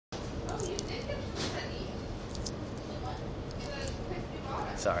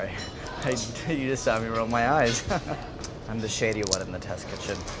Sorry. You just saw me roll my eyes. I'm the shady one in the test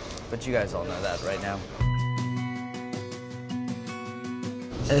kitchen. But you guys all know that right now.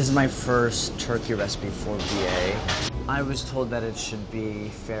 This is my first turkey recipe for VA. I was told that it should be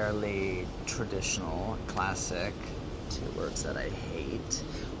fairly traditional, classic. 2 words that I hate.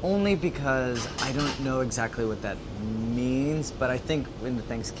 Only because I don't know exactly what that means, but I think in the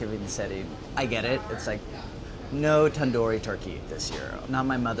Thanksgiving setting, I get it. It's like, no tandoori turkey this year. Not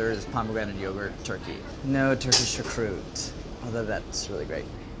my mother's pomegranate yogurt turkey. No Turkish charcuterie, although that's really great.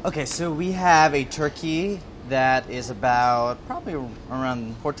 Okay, so we have a turkey that is about probably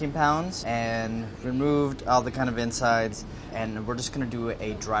around 14 pounds and removed all the kind of insides, and we're just gonna do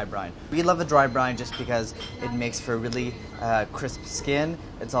a dry brine. We love a dry brine just because it makes for a really crisp skin.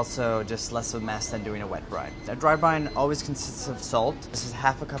 It's also just less of a mess than doing a wet brine. A dry brine always consists of salt. This is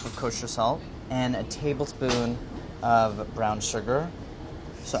half a cup of kosher salt and a tablespoon of brown sugar.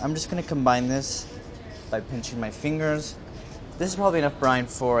 So I'm just gonna combine this by pinching my fingers. This is probably enough brine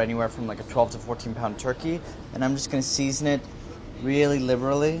for anywhere from like a 12 to 14 pound turkey, and I'm just gonna season it really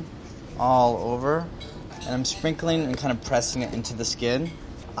liberally all over, and I'm sprinkling and kind of pressing it into the skin.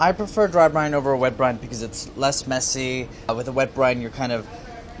 I prefer dry brine over a wet brine because it's less messy. With a wet brine, you're kind of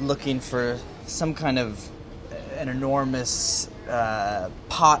looking for some kind of an enormous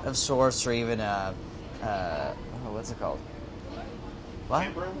pot of sorts, or even a what's it called? What?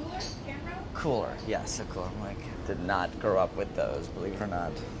 Cooler. Yes, a cooler. I'm like, did not grow up with those, believe it or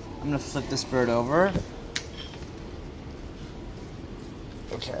not. I'm gonna flip this bird over.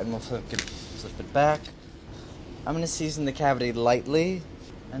 Okay, I'm gonna flip it back. I'm gonna season the cavity lightly,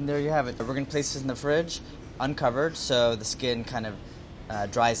 and there you have it. We're gonna place this in the fridge, uncovered, so the skin kind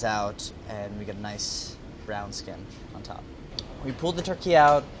of dries out, and we get a nice brown skin on top. We pulled the turkey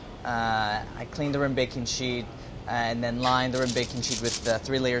out. I cleaned the rim baking sheet, and then lined the rim baking sheet with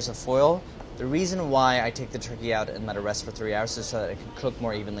 3 layers of foil. The reason why I take the turkey out and let it rest for 3 hours is so that it can cook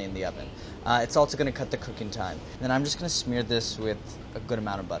more evenly in the oven. It's also going to cut the cooking time. Then I'm just going to smear this with a good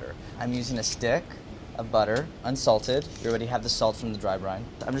amount of butter. I'm using a stick of butter, unsalted. You already have the salt from the dry brine.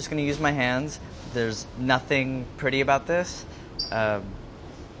 I'm just going to use my hands. There's nothing pretty about this. And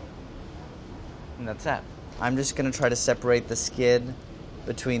that's that. I'm just going to try to separate the skin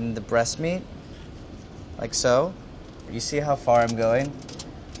between the breast meat, like so. You see how far I'm going?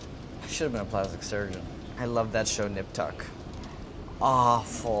 I should have been a plastic surgeon. I love that show, Nip Tuck.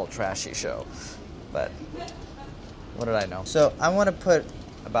 Awful, trashy show. But what did I know? So I want to put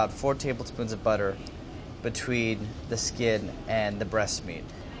about 4 tablespoons of butter between the skin and the breast meat.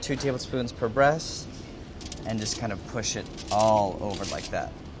 2 tablespoons per breast, and just kind of push it all over like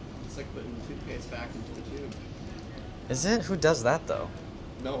that. It's like putting toothpaste back into the tube. Is it? Who does that though?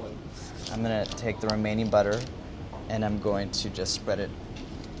 No one. I'm gonna take the remaining butter and I'm going to just spread it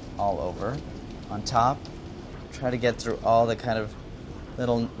all over on top. Try to get through all the kind of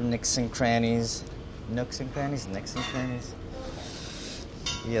little nooks and crannies. Nooks and crannies? Nicks and crannies?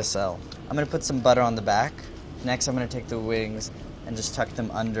 ESL. I'm gonna put some butter on the back. Next I'm gonna take the wings and just tuck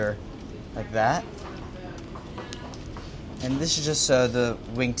them under like that. And this is just so the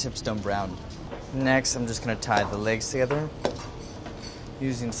wingtips don't brown. Next I'm just gonna tie the legs together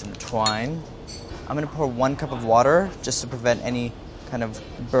using some twine. I'm gonna pour 1 cup of water just to prevent any kind of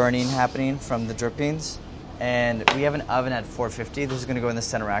burning happening from the drippings. And we have an oven at 450. This is gonna go in the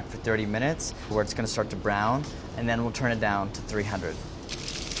center rack for 30 minutes where it's gonna start to brown, and then we'll turn it down to 300.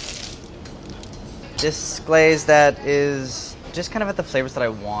 This glaze that is just kind of at the flavors that I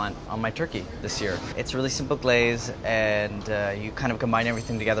want on my turkey this year. It's a really simple glaze, and you kind of combine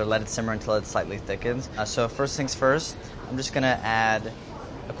everything together, let it simmer until it slightly thickens. So first things first, I'm just gonna add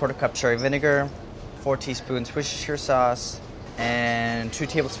a 1/4 cup cherry vinegar, 4 teaspoons Worcestershire sauce, and 2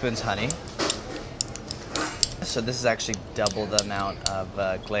 tablespoons honey. So this is actually double the amount of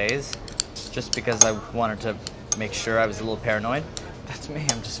glaze, just because I wanted to make sure. I was a little paranoid. That's me,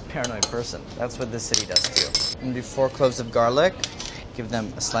 I'm just a paranoid person. That's what this city does too. I'm gonna do 4 cloves of garlic, give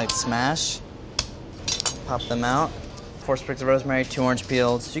them a slight smash, pop them out. 4 sprigs of rosemary, 2 orange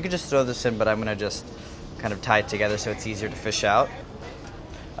peels. You could just throw this in, but I'm gonna just kind of tie it together so it's easier to fish out.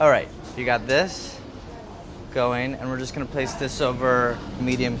 All right, you got this going, and we're just gonna place this over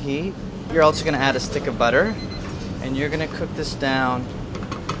medium heat. You're also gonna add a stick of butter, and you're gonna cook this down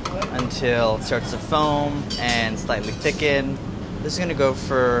until it starts to foam and slightly thicken. This is gonna go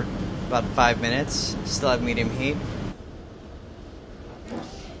for about 5 minutes, still at medium heat.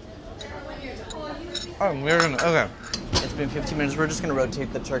 Oh, okay. It's been 15 minutes. We're just gonna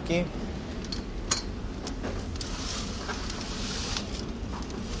rotate the turkey.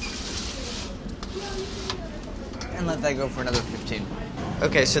 and let that go for another 15.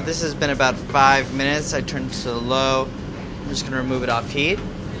 Okay, so this has been about 5 minutes. I turned to low. I'm just gonna remove it off heat.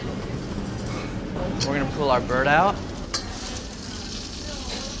 We're gonna pull our bird out.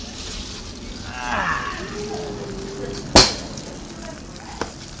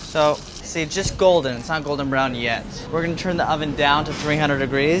 So, see, just golden. It's not golden brown yet. We're gonna turn the oven down to 300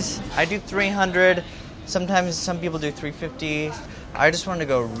 degrees. I do 300. Sometimes some people do 350. I just want to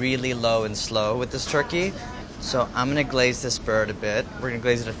go really low and slow with this turkey. So I'm gonna glaze this bird a bit. We're gonna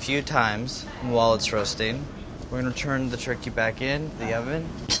glaze it a few times while it's roasting. We're gonna turn the turkey back in the oven.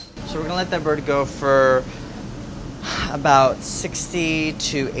 So we're gonna let that bird go for about 60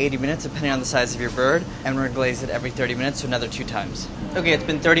 to 80 minutes, depending on the size of your bird. And we're gonna glaze it every 30 minutes, so another 2 times. Okay, it's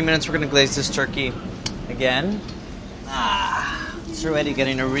been 30 minutes. We're gonna glaze this turkey again. It's already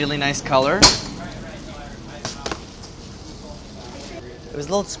getting a really nice color. It was a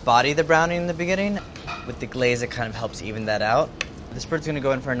little spotty, the browning in the beginning. With the glaze, it kind of helps even that out. This bird's gonna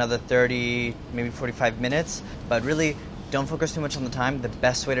go in for another 30, maybe 45 minutes, but really don't focus too much on the time. The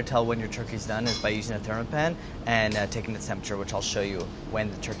best way to tell when your turkey's done is by using a thermopan and taking its temperature, which I'll show you when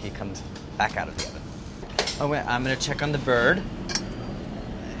the turkey comes back out of the oven. Okay, I'm gonna check on the bird.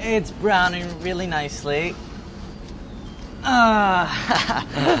 It's browning really nicely. How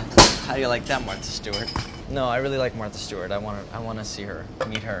do you like that, Martha Stewart? No, I really like Martha Stewart. I want to see her,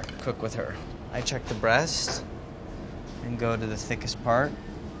 meet her, cook with her. I check the breast and go to the thickest part,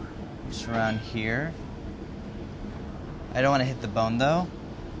 just around here. I don't want to hit the bone though,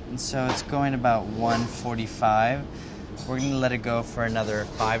 and so it's going about 145. We're going to let it go for another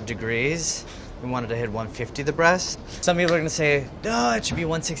 5 degrees. We wanted to hit 150 the breast. Some people are going to say, oh, it should be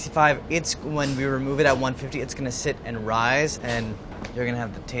 165. It's when we remove it at 150, it's going to sit and rise, and you're going to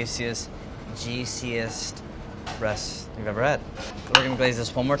have the tastiest, juiciest breast you've ever had. We're going to glaze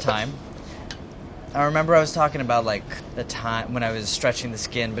this one more time. I remember I was talking about like the time when I was stretching the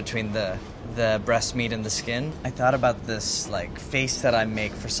skin between the breast meat and the skin. I thought about this like face that I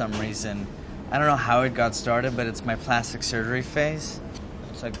make for some reason. I don't know how it got started, but it's my plastic surgery face.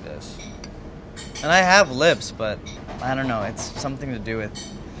 It's like this. And I have lips, but I don't know. It's something to do with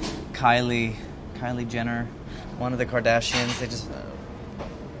Kylie Jenner, one of the Kardashians. They just...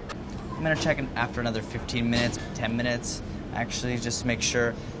 I'm gonna check in after another 15 minutes, 10 minutes, actually, just to make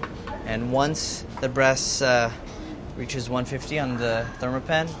sure. And once the breast reaches 150 on the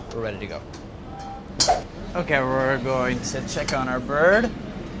thermopan, we're ready to go. Okay, we're going to check on our bird.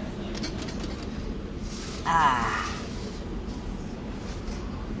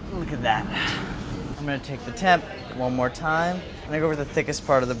 Look at that. I'm gonna take the temp one more time. I'm gonna go over the thickest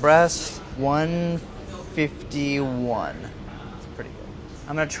part of the breast, 151. It's pretty good.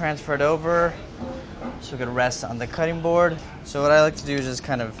 I'm gonna transfer it over so we can rest on the cutting board. So what I like to do is just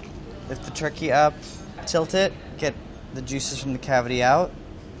kind of lift the turkey up, tilt it, get the juices from the cavity out.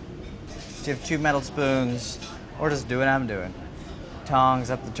 If you have 2 metal spoons, or just do what I'm doing. Tongs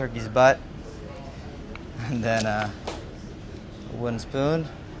up the turkey's butt, and then a wooden spoon.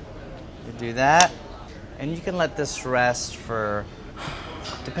 You do that, and you can let this rest for,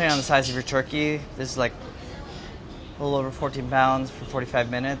 depending on the size of your turkey, this is like a little over 14 pounds for 45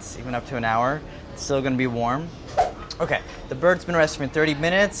 minutes, even up to an hour. It's still gonna be warm. Okay, the bird's been resting for 30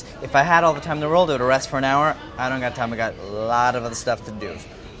 minutes. If I had all the time in the world, it would rest for an hour. I don't got time, I got a lot of other stuff to do.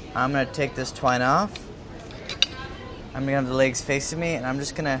 I'm gonna take this twine off. I'm gonna have the legs facing me, and I'm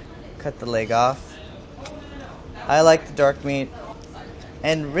just gonna cut the leg off. I like the dark meat.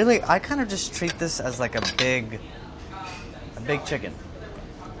 And really, I kind of just treat this as like a big chicken.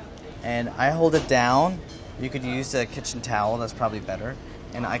 And I hold it down. You could use a kitchen towel, that's probably better.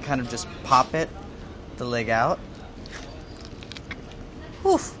 And I kind of just pop it, the leg out.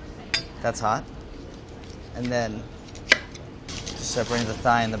 Woof, that's hot. And then just separating the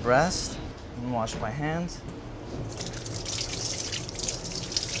thigh and the breast. I'm gonna wash my hands.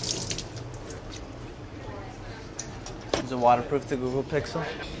 Is it waterproof, the Google Pixel?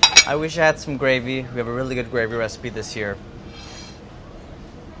 I wish I had some gravy. We have a really good gravy recipe this year.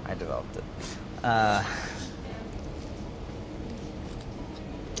 I developed it.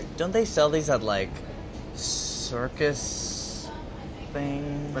 Don't they sell these at like circus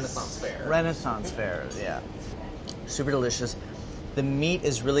things? Renaissance fair. Renaissance fair, yeah. Super delicious. The meat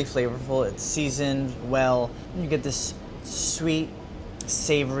is really flavorful. It's seasoned well. You get this sweet,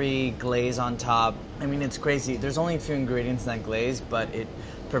 savory glaze on top. I mean, it's crazy. There's only a few ingredients in that glaze, but it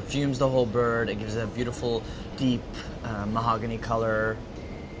perfumes the whole bird. It gives it a beautiful, deep mahogany color.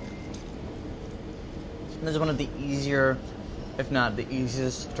 And this is one of the easier, if not the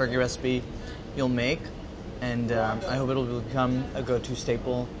easiest, turkey recipe you'll make. And I hope it'll become a go-to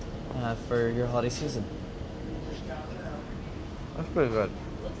staple for your holiday season. That's pretty good.